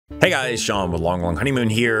Hey guys, Sean with Long Honeymoon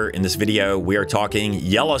here. In this video, we are talking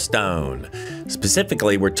Yellowstone.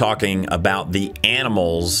 Specifically, we're talking about the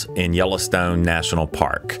animals in Yellowstone National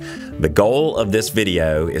Park. The goal of this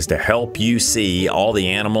video is to help you see all the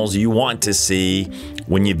animals you want to see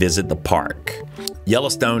when you visit the park.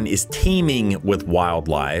 Yellowstone is teeming with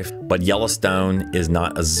wildlife, but Yellowstone is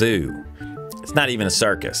not a zoo. It's not even a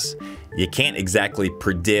circus. You can't exactly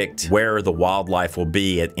predict where the wildlife will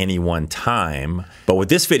be at any one time, but with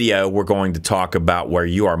this video, we're going to talk about where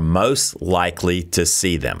you are most likely to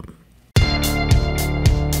see them.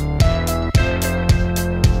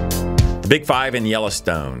 The big five in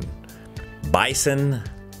Yellowstone: bison,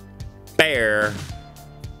 bear,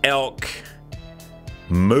 elk,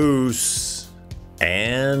 moose,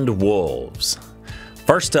 and wolves.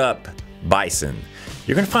 First up, bison.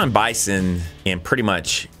 You're going to find bison in pretty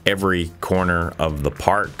much every corner of the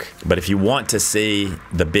park, but if you want to see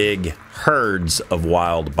the big herds of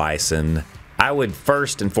wild bison, I would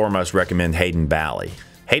first and foremost recommend Hayden Valley.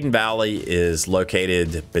 Hayden Valley is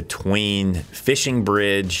located between Fishing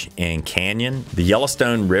Bridge and Canyon. The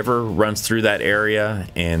Yellowstone River runs through that area,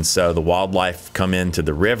 and so the wildlife come into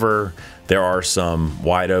the river. There are some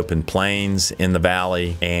wide open plains in the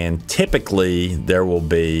valley, and typically there will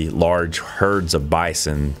be large herds of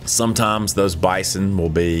bison. Sometimes those bison will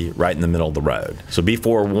be right in the middle of the road. So be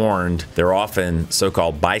forewarned, there are often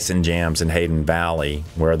so-called bison jams in Hayden Valley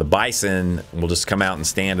where the bison will just come out and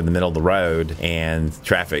stand in the middle of the road and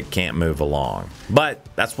traffic can't move along. But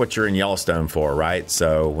that's what you're in Yellowstone for, right?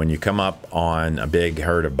 So when you come up on a big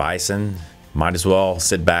herd of bison, might as well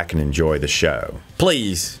sit back and enjoy the show.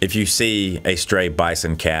 Please, if you see a stray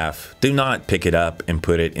bison calf, do not pick it up and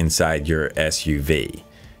put it inside your SUV.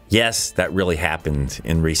 Yes, that really happened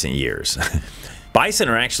in recent years. Bison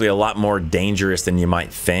are actually a lot more dangerous than you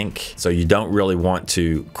might think, so you don't really want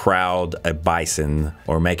to crowd a bison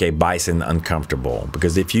or make a bison uncomfortable,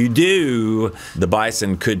 because if you do, the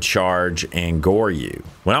bison could charge and gore you.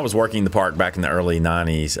 When I was working the park back in the early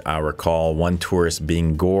 90s, I recall one tourist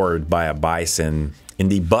being gored by a bison in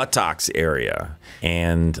the buttocks area,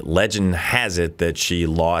 and legend has it that she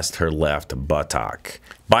lost her left buttock.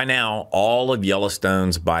 By now, all of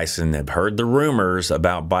Yellowstone's bison have heard the rumors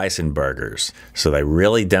about bison burgers, so they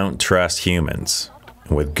really don't trust humans.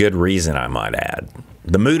 With good reason, I might add.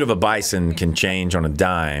 The mood of a bison can change on a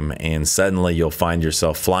dime, and suddenly you'll find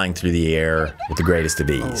yourself flying through the air with the greatest of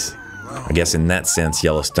ease. I guess in that sense,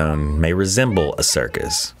 Yellowstone may resemble a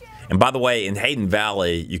circus. And by the way, in Hayden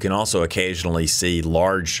Valley, you can also occasionally see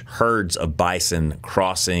large herds of bison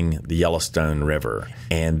crossing the Yellowstone River.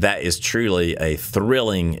 And that is truly a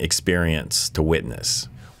thrilling experience to witness.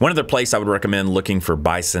 One other place I would recommend looking for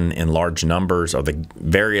bison in large numbers are the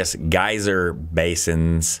various geyser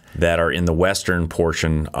basins that are in the western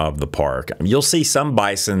portion of the park. You'll see some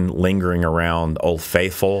bison lingering around Old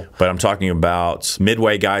Faithful, but I'm talking about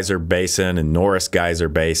Midway Geyser Basin and Norris Geyser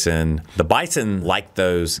Basin. The bison like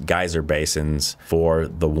those geyser basins for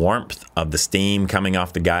the warmth of the steam coming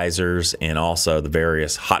off the geysers and also the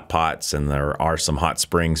various hot pots, and there are some hot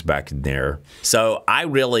springs back in there. So I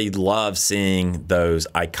really love seeing those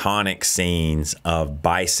iconic scenes of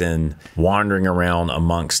bison wandering around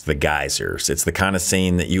amongst the geysers. It's the kind of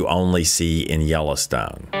scene that you only see in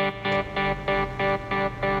Yellowstone.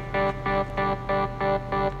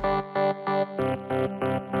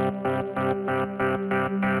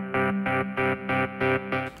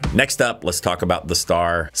 Next up, let's talk about the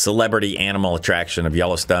star celebrity animal attraction of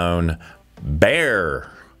Yellowstone, bear.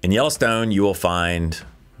 In Yellowstone, you will find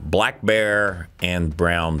black bear and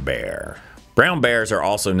brown bear. Brown bears are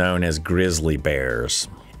also known as grizzly bears.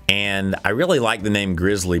 And I really like the name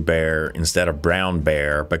grizzly bear instead of brown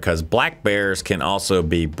bear because black bears can also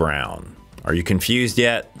be brown. Are you confused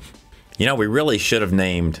yet? You know, we really should have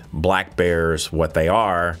named black bears what they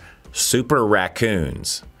are, super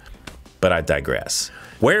raccoons. But I digress.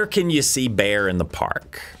 Where can you see bear in the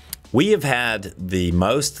park? We have had the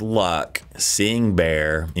most luck seeing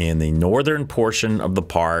bear in the northern portion of the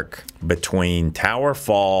park between Tower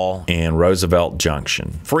Fall and Roosevelt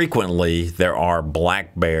Junction. Frequently, there are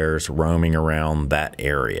black bears roaming around that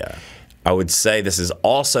area. I would say this is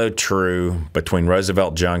also true between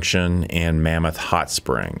Roosevelt Junction and Mammoth Hot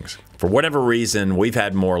Springs. For whatever reason, we've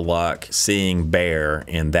had more luck seeing bear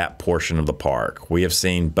in that portion of the park. We have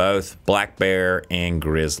seen both black bear and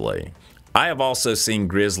grizzly. I have also seen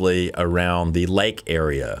grizzly around the lake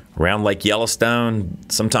area. Around Lake Yellowstone,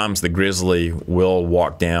 sometimes the grizzly will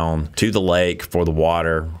walk down to the lake for the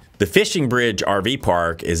water. The Fishing Bridge RV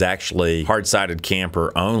Park is actually hard-sided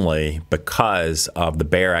camper only because of the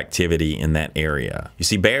bear activity in that area. You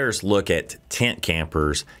see, bears look at tent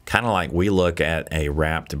campers kind of like we look at a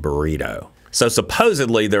wrapped burrito. So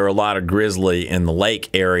supposedly there are a lot of grizzly in the lake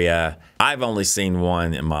area. I've only seen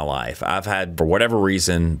one in my life. I've had, for whatever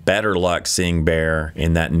reason, better luck seeing bear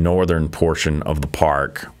in that northern portion of the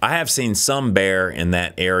park. I have seen some bear in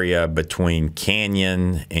that area between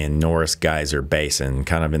Canyon and Norris Geyser Basin,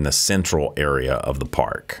 kind of in the central area of the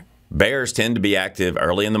park. Bears tend to be active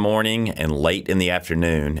early in the morning and late in the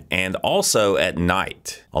afternoon, and also at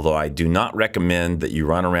night, although I do not recommend that you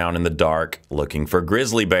run around in the dark looking for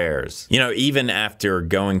grizzly bears. You know, even after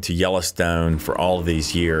going to Yellowstone for all of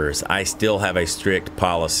these years, I still have a strict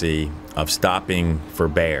policy of stopping for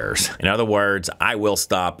bears. In other words, I will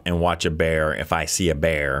stop and watch a bear if I see a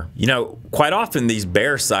bear. You know, quite often these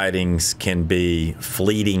bear sightings can be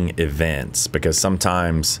fleeting events because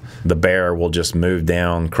sometimes the bear will just move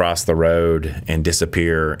down, cross the road, and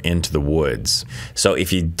disappear into the woods. So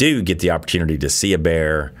if you do get the opportunity to see a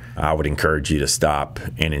bear, I would encourage you to stop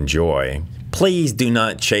and enjoy. Please do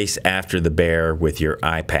not chase after the bear with your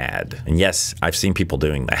iPad. And yes, I've seen people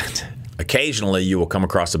doing that. Occasionally, you will come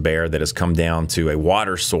across a bear that has come down to a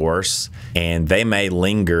water source, and they may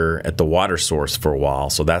linger at the water source for a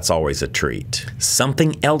while, so that's always a treat.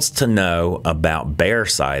 Something else to know about bear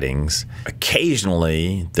sightings: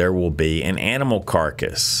 occasionally there will be an animal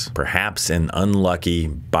carcass, perhaps an unlucky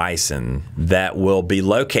bison, that will be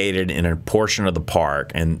located in a portion of the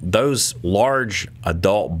park, and those large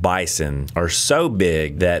adult bison are so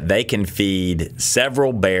big that they can feed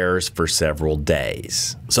several bears for several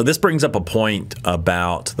days. So this brings up a point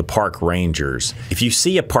about the park rangers. If you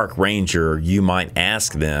see a park ranger, you might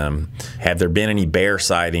ask them, have there been any bear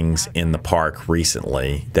sightings in the park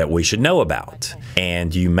recently that we should know about?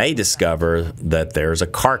 And you may discover that there's a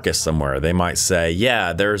carcass somewhere. They might say,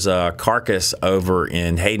 yeah, there's a carcass over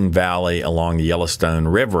in Hayden Valley along the Yellowstone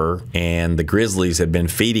River, and the grizzlies have been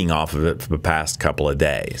feeding off of it for the past couple of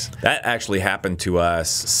days. That actually happened to us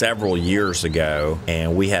several years ago,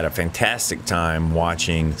 and we had a fantastic time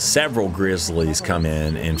watching several grizzlies come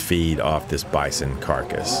in and feed off this bison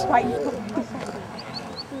carcass.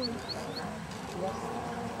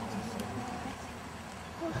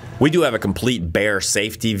 We do have a complete bear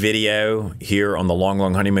safety video here on the Long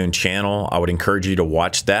Long Honeymoon channel. I would encourage you to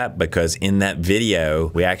watch that because in that video,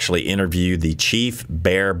 we actually interview the chief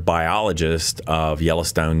bear biologist of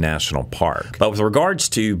Yellowstone National Park. But with regards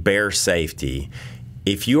to bear safety,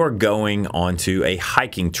 if you are going onto a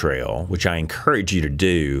hiking trail, which I encourage you to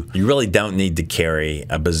do, you really don't need to carry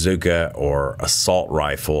a bazooka or assault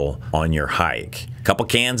rifle on your hike. A couple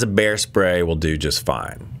cans of bear spray will do just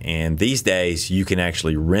fine. And these days, you can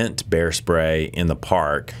actually rent bear spray in the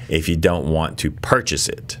park if you don't want to purchase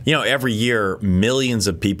it. You know, every year, millions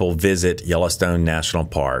of people visit Yellowstone National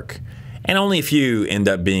Park, and only a few end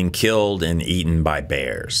up being killed and eaten by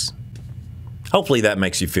bears. Hopefully that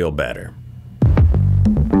makes you feel better.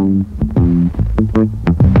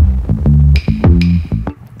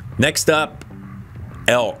 Next up,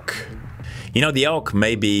 elk. You know, the elk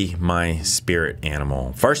may be my spirit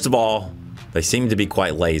animal. First of all, they seem to be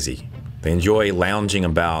quite lazy. They enjoy lounging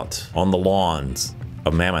about on the lawns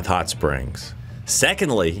of Mammoth Hot Springs.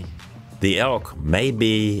 Secondly, the elk may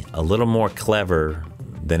be a little more clever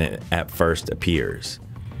than it at first appears.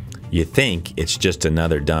 You think it's just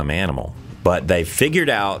another dumb animal, but they've figured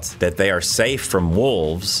out that they are safe from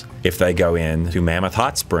wolves if they go into Mammoth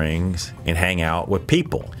Hot Springs and hang out with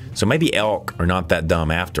people. So maybe elk are not that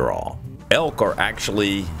dumb after all. Elk are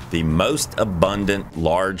actually the most abundant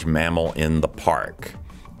large mammal in the park.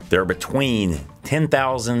 There are between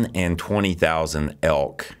 10,000 and 20,000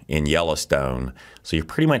 elk in Yellowstone, so you're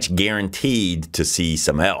pretty much guaranteed to see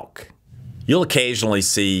some elk. You'll occasionally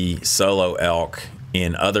see solo elk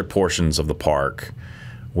in other portions of the park.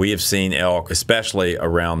 We have seen elk, especially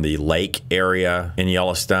around the lake area in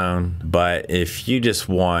Yellowstone, but if you just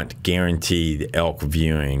want guaranteed elk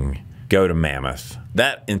viewing, go to Mammoth.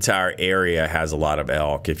 That entire area has a lot of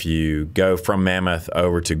elk. If you go from Mammoth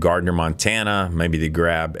over to Gardner, Montana, maybe to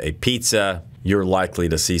grab a pizza, you're likely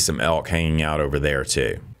to see some elk hanging out over there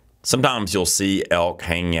too. Sometimes you'll see elk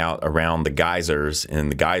hanging out around the geysers in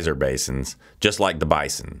the geyser basins, just like the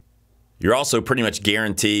bison. You're also pretty much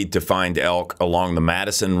guaranteed to find elk along the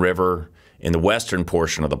Madison River in the western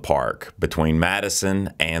portion of the park, between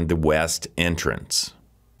Madison and the west entrance.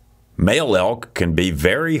 Male elk can be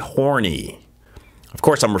very horny. Of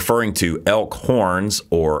course, I'm referring to elk horns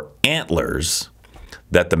or antlers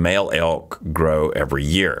that the male elk grow every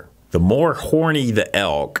year. The more horny the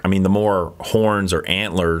elk, the more horns or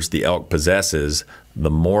antlers the elk possesses, the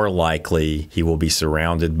more likely he will be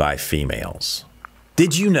surrounded by females.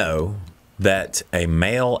 Did you know that a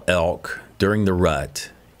male elk during the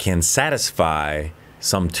rut can satisfy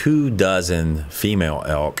some 24 female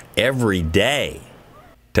elk every day?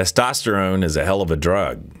 Testosterone is a hell of a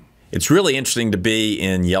drug. It's really interesting to be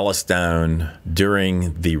in Yellowstone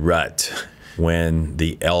during the rut when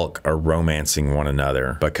the elk are romancing one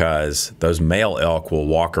another, because those male elk will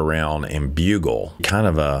walk around and bugle, kind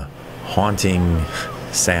of a haunting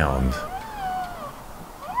sound.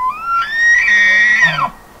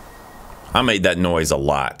 I made that noise a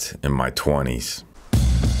lot in my 20s.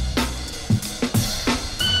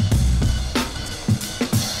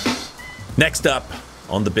 Next up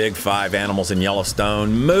on the big 5 animals in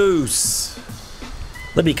Yellowstone, moose.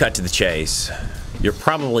 Let me cut to the chase. You're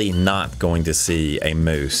probably not going to see a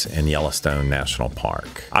moose in Yellowstone National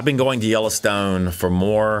Park. I've been going to Yellowstone for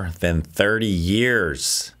more than 30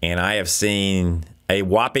 years, and I have seen a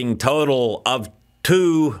whopping total of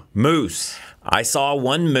 2 moose. I saw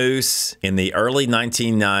one moose in the early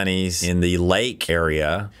 1990s in the lake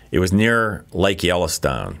area. It was near Lake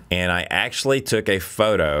Yellowstone, and I actually took a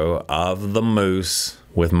photo of the moose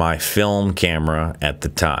with my film camera at the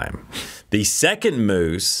time. The second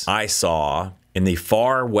moose I saw in the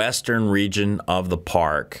far western region of the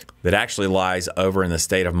park that actually lies over in the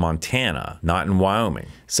state of Montana, not in Wyoming.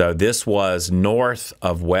 So this was north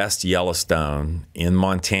of West Yellowstone in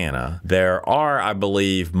Montana. There are, I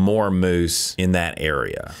believe, more moose in that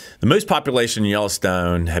area. The moose population in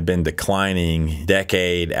Yellowstone had been declining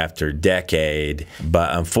decade after decade,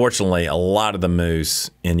 but unfortunately, a lot of the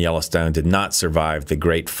moose in Yellowstone did not survive the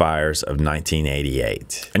Great Fires of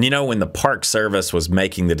 1988. And you know, when the Park Service was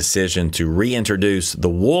making the decision to reintroduce the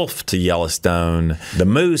wolf to Yellowstone, the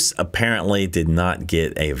moose apparently did not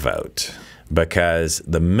get a vote, because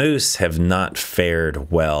the moose have not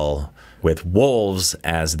fared well with wolves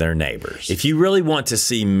as their neighbors. If you really want to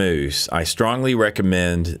see moose, I strongly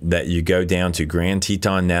recommend that you go down to Grand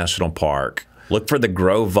Teton National Park. Look for the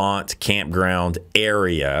Gros Ventre campground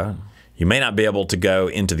area. You may not be able to go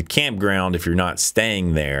into the campground if you're not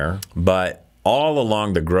staying there, but all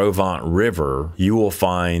along the Gros Ventre River, you will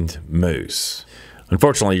find moose.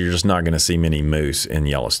 Unfortunately, you're just not going to see many moose in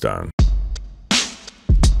Yellowstone.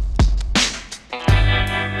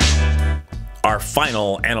 Our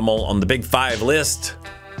final animal on the Big 5 list,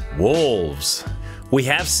 wolves. We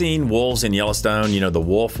have seen wolves in Yellowstone. You know, the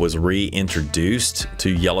wolf was reintroduced to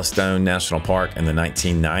Yellowstone National Park in the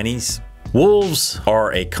 1990s. Wolves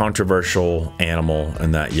are a controversial animal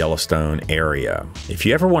in that Yellowstone area. If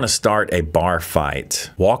you ever want to start a bar fight,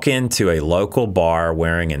 walk into a local bar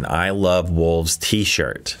wearing an I Love Wolves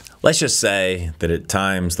t-shirt. Let's just say that at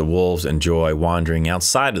times the wolves enjoy wandering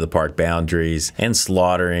outside of the park boundaries and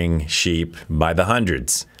slaughtering sheep by the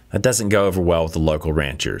hundreds. That doesn't go over well with the local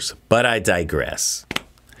ranchers, but I digress.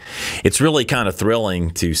 It's really kind of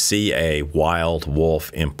thrilling to see a wild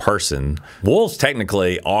wolf in person. Wolves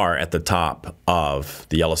technically are at the top of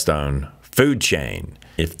the Yellowstone food chain.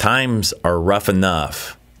 If times are rough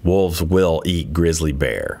enough, wolves will eat grizzly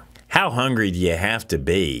bear. How hungry do you have to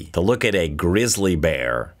be to look at a grizzly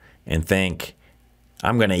bear and think,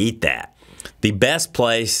 I'm going to eat that? The best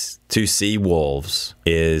place to see wolves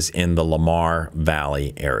is in the Lamar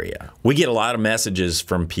Valley area. We get a lot of messages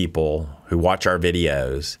from people who watch our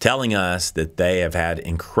videos telling us that they have had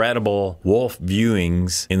incredible wolf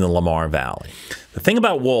viewings in the Lamar Valley. The thing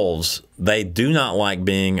about wolves, they do not like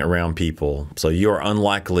being around people, so you are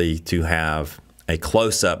unlikely to have a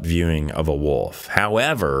close-up viewing of a wolf.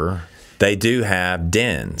 However, they do have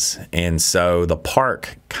dens, and so the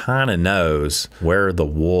park kind of knows where the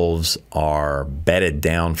wolves are bedded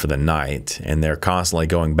down for the night, and they're constantly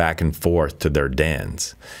going back and forth to their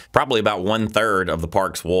dens. Probably about 1/3 of the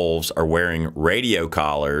park's wolves are wearing radio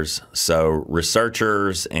collars, so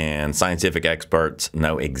researchers and scientific experts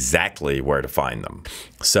know exactly where to find them.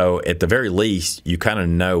 So at the very least, you kind of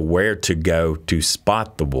know where to go to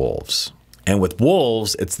spot the wolves. And with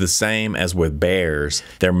wolves, it's the same as with bears.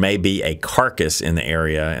 There may be a carcass in the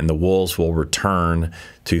area, and the wolves will return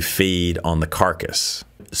to feed on the carcass.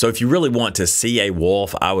 So if you really want to see a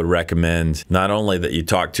wolf, I would recommend not only that you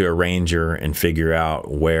talk to a ranger and figure out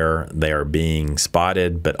where they are being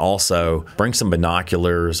spotted, but also bring some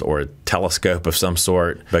binoculars or a telescope of some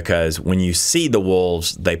sort, because when you see the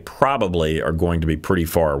wolves, they probably are going to be pretty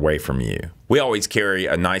far away from you. We always carry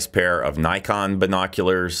a nice pair of Nikon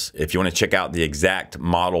binoculars. If you want to check out the exact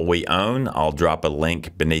model we own, I'll drop a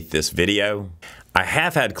link beneath this video. I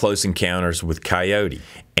have had close encounters with coyote.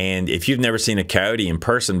 And if you've never seen a coyote in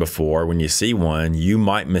person before, when you see one, you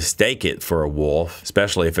might mistake it for a wolf,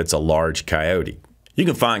 especially if it's a large coyote. You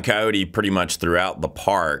can find coyote pretty much throughout the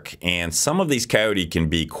park, and some of these coyote can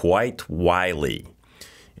be quite wily.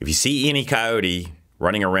 If you see any coyote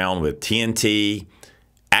running around with TNT,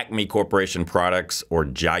 Acme Corporation products, or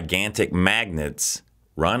gigantic magnets,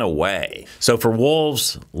 run away. So for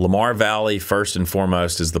wolves, Lamar Valley first and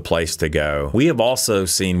foremost is the place to go. We have also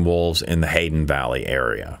seen wolves in the Hayden Valley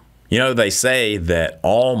area. You know, they say that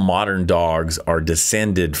all modern dogs are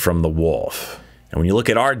descended from the wolf. And when you look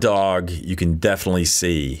at our dog, you can definitely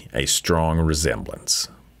see a strong resemblance.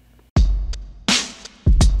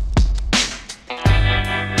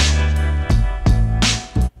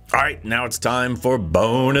 All right, now it's time for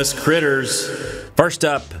bonus critters. First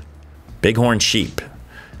up, bighorn sheep.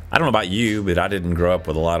 I don't know about you, but I didn't grow up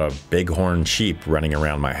with a lot of bighorn sheep running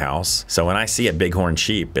around my house. So when I see a bighorn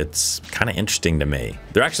sheep, it's kind of interesting to me.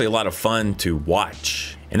 They're actually a lot of fun to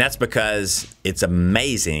watch. And that's because it's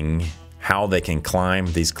amazing how they can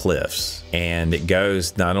climb these cliffs. And it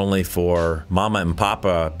goes not only for mama and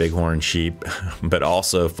papa bighorn sheep, but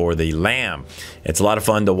also for the lamb. It's a lot of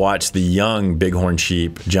fun to watch the young bighorn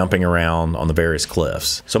sheep jumping around on the various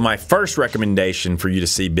cliffs. So my first recommendation for you to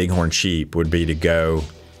see bighorn sheep would be to go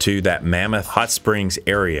to that Mammoth Hot Springs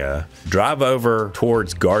area, drive over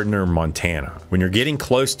towards Gardner, Montana. When you're getting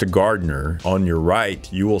close to Gardner, on your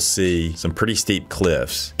right, you will see some pretty steep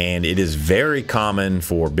cliffs, and it is very common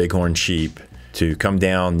for bighorn sheep to come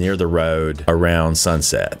down near the road around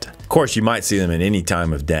sunset. Of course, you might see them at any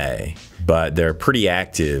time of day, but they're pretty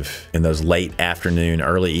active in those late afternoon,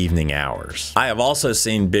 early evening hours. I have also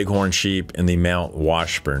seen bighorn sheep in the Mount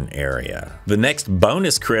Washburn area. The next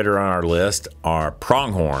bonus critter on our list are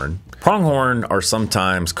pronghorn. Pronghorn are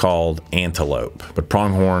sometimes called antelope, but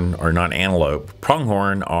pronghorn are not antelope.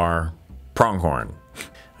 Pronghorn are pronghorn. I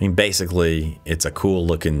mean, basically, it's a cool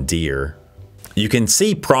looking deer. You can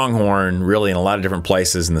see pronghorn really in a lot of different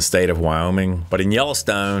places in the state of Wyoming, but in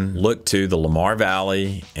Yellowstone, look to the Lamar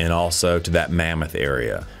Valley and also to that Mammoth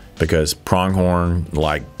area, because pronghorn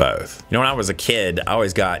like both. You know, when I was a kid, I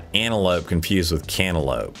always got antelope confused with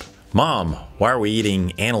cantaloupe. Mom, why are we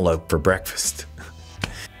eating antelope for breakfast?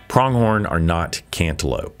 Pronghorn are not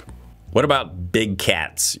cantaloupe. What about big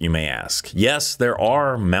cats, you may ask? Yes, there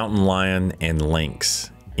are mountain lion and lynx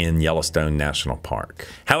in Yellowstone National Park.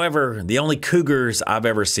 However, the only cougars I've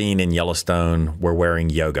ever seen in Yellowstone were wearing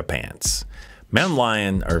yoga pants. Mountain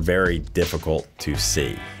lion are very difficult to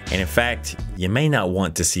see. And in fact, you may not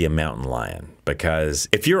want to see a mountain lion, because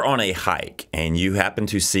if you're on a hike and you happen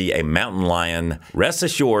to see a mountain lion, rest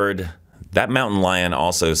assured that mountain lion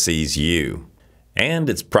also sees you, and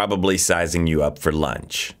it's probably sizing you up for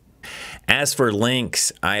lunch. As for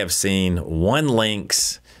lynx, I have seen one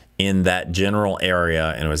lynx in that general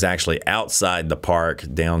area, and it was actually outside the park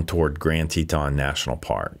down toward Grand Teton National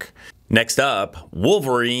Park. Next up,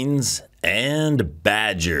 wolverines and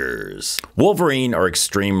badgers. Wolverine are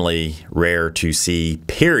extremely rare to see,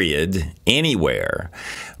 period, anywhere.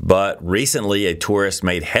 But recently a tourist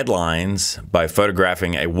made headlines by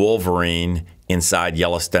photographing a wolverine inside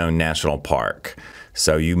Yellowstone National Park.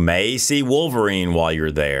 So you may see wolverine while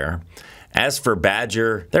you're there. As for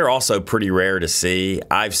badger, they're also pretty rare to see.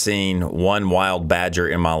 I've seen one wild badger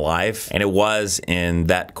in my life, and it was in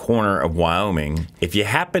that corner of Wyoming. If you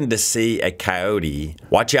happen to see a coyote,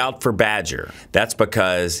 watch out for badger. That's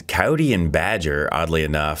because coyote and badger, oddly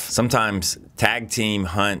enough, sometimes tag team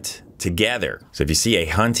hunt together. So if you see a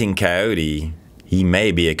hunting coyote, he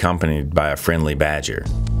may be accompanied by a friendly badger.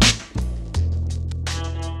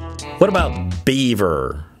 What about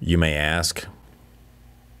beaver, you may ask?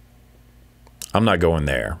 I'm not going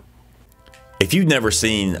there. If you've never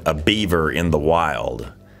seen a beaver in the wild,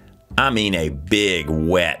 I mean a big,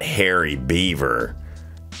 wet, hairy beaver,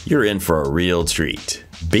 you're in for a real treat.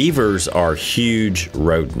 Beavers are huge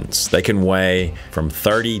rodents. They can weigh from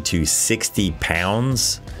 30 to 60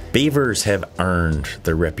 pounds. Beavers have earned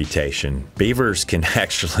their reputation. Beavers can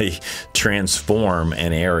actually transform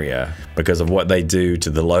an area because of what they do to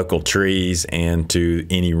the local trees and to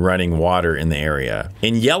any running water in the area.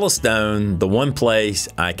 In Yellowstone, the one place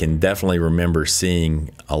I can definitely remember seeing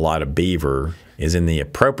a lot of beaver is in the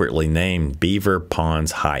appropriately named Beaver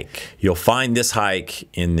Ponds hike. You'll find this hike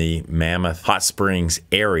in the Mammoth Hot Springs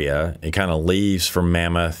area. It kind of leaves from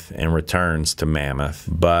Mammoth and returns to Mammoth.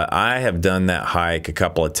 But I have done that hike a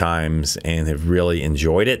couple of times and have really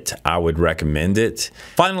enjoyed it. I would recommend it.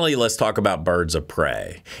 Finally, let's talk about birds of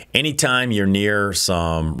prey. Anytime you're near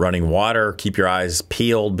some running water, keep your eyes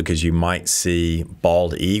peeled because you might see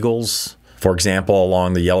bald eagles. For example,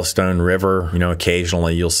 along the Yellowstone River, you know,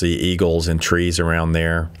 occasionally you'll see eagles in trees around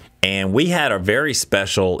there. And we had a very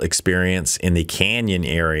special experience in the canyon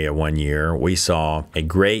area one year. We saw a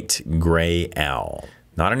great gray owl.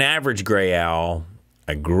 Not an average gray owl,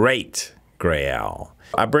 a great gray owl.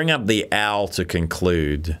 I bring up the owl to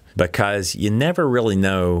conclude because you never really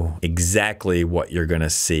know exactly what you're going to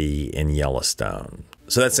see in Yellowstone.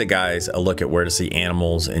 So that's it, guys, a look at where to see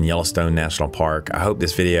animals in Yellowstone National Park. I hope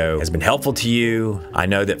this video has been helpful to you. I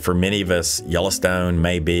know that for many of us, Yellowstone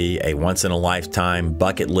may be a once-in-a-lifetime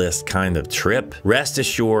bucket list kind of trip. Rest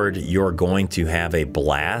assured, you're going to have a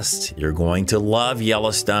blast. You're going to love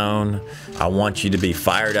Yellowstone. I want you to be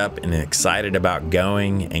fired up and excited about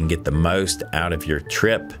going and get the most out of your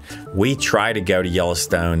trip. We try to go to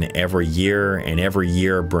Yellowstone every year, and every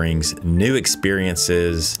year brings new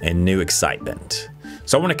experiences and new excitement.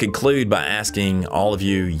 So I want to conclude by asking all of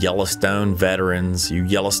you Yellowstone veterans, you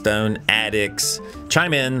Yellowstone addicts,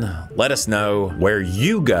 chime in, let us know where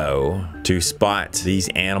you go to spot these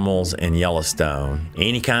animals in Yellowstone.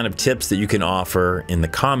 Any kind of tips that you can offer in the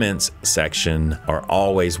comments section are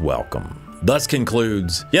always welcome. Thus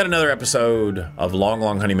concludes yet another episode of Long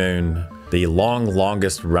Long Honeymoon, the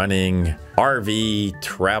longest running RV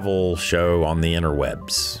travel show on the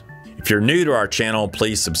interwebs. If you're new to our channel,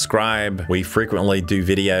 please subscribe. We frequently do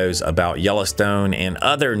videos about Yellowstone and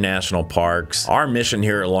other national parks. Our mission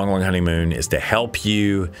here at Long Long Honeymoon is to help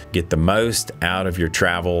you get the most out of your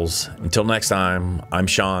travels. Until next time, I'm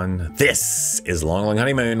Sean. This is Long Long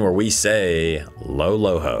Honeymoon, where we say lo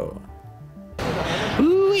lo ho.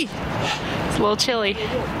 Ooh-wee. It's a little chilly.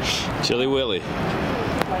 Chilly Willy.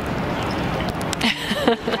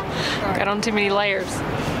 Got on too many layers.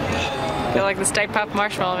 Feel like the Stay Puft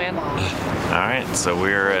Marshmallow Man. All right, so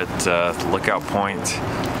we're at Lookout Point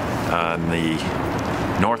on the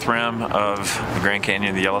north rim of the Grand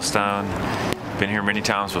Canyon of the Yellowstone. Been here many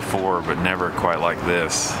times before, but never quite like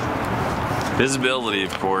this. Visibility,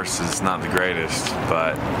 of course, is not the greatest,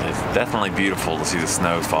 but it's definitely beautiful to see the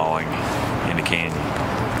snow falling in the canyon.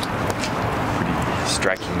 Pretty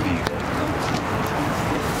striking view.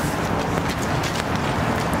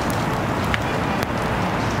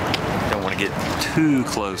 Get too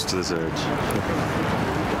close to this edge.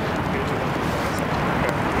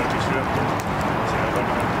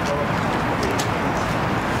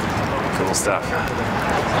 Cool stuff.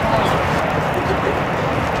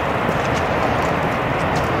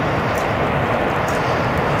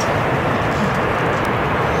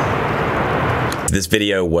 This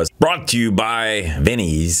video was brought to you by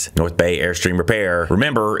Vinny's North Bay Airstream Repair.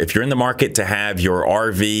 Remember, if you're in the market to have your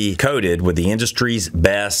RV coated with the industry's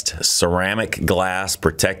best ceramic glass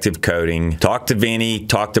protective coating, talk to Vinny,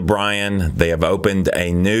 talk to Brian. They have opened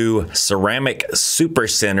a new ceramic super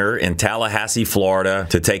center in Tallahassee, Florida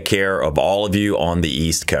to take care of all of you on the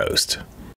East Coast.